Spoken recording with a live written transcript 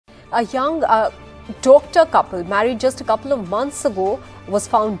A young doctor couple married just a couple of months ago was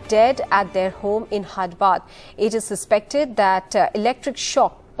found dead at their home in Hyderabad. It is suspected that electric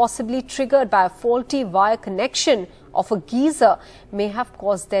shock, possibly triggered by a faulty wire connection of a geyser, may have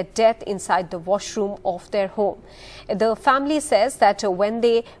caused their death inside the washroom of their home. The family says that when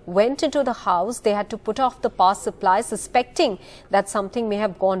they went into the house, they had to put off the power supply, suspecting that something may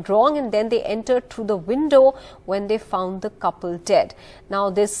have gone wrong, and then they entered through the window when they found the couple dead. Now,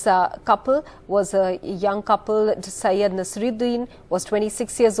 this couple was a young couple. Syed Nasruddin was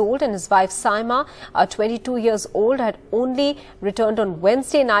 26 years old and his wife Saima, 22 years old, had only returned on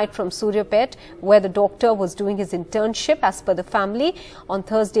Wednesday night from Suryapet, where the doctor was doing his internship. As per the family, on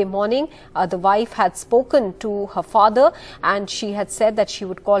Thursday morning, the wife had spoken to her father and she had said that she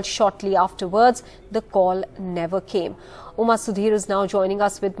would call shortly afterwards. The call never came. Uma Sudhir is now joining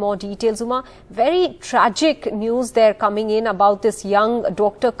us with more details. Uma, very tragic news there coming in about this young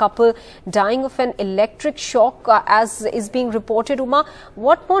doctor couple dying of an electric shock as is being reported. Uma,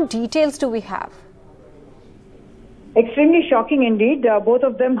 what more details do we have? Extremely shocking indeed. Both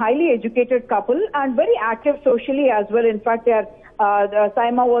of them highly educated couple and very active socially as well. In fact,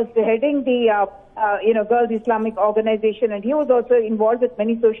 Saima was heading the Girls Islamic Organization, and he was also involved with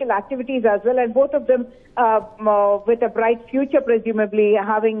many social activities as well. And both of them with a bright future, presumably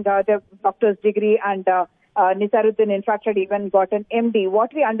having their doctor's degree, and Naseeruddin, in fact, had even got an MD.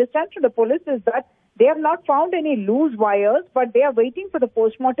 What we understand from the police is that they have not found any loose wires, but they are waiting for the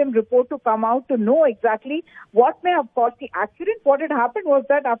postmortem report to come out to know exactly what may have caused the accident. What had happened was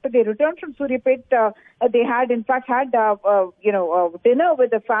that after they returned from Suryapet, they had in fact had dinner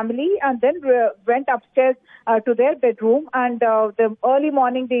with the family, and then went upstairs to their bedroom. And the early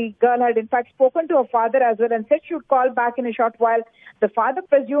morning, the girl had in fact spoken to her father as well and said she would call back in a short while. The father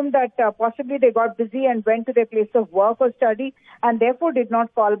presumed that possibly they got busy and went to their place of work or study, and therefore did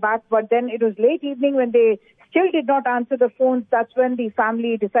not call back. But then it was late evening when they still did not answer the phones. That's when the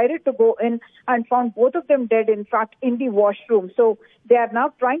family decided to go in and found both of them dead, in fact, in the washroom. So they are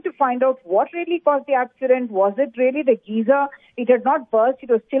now trying to find out what really caused the accident. Was it really the geyser? It had not burst, it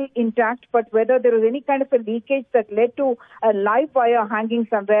was still intact, but whether there was any kind of a leakage that led to a live wire hanging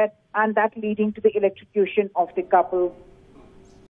somewhere, and that leading to the electrocution of the couple.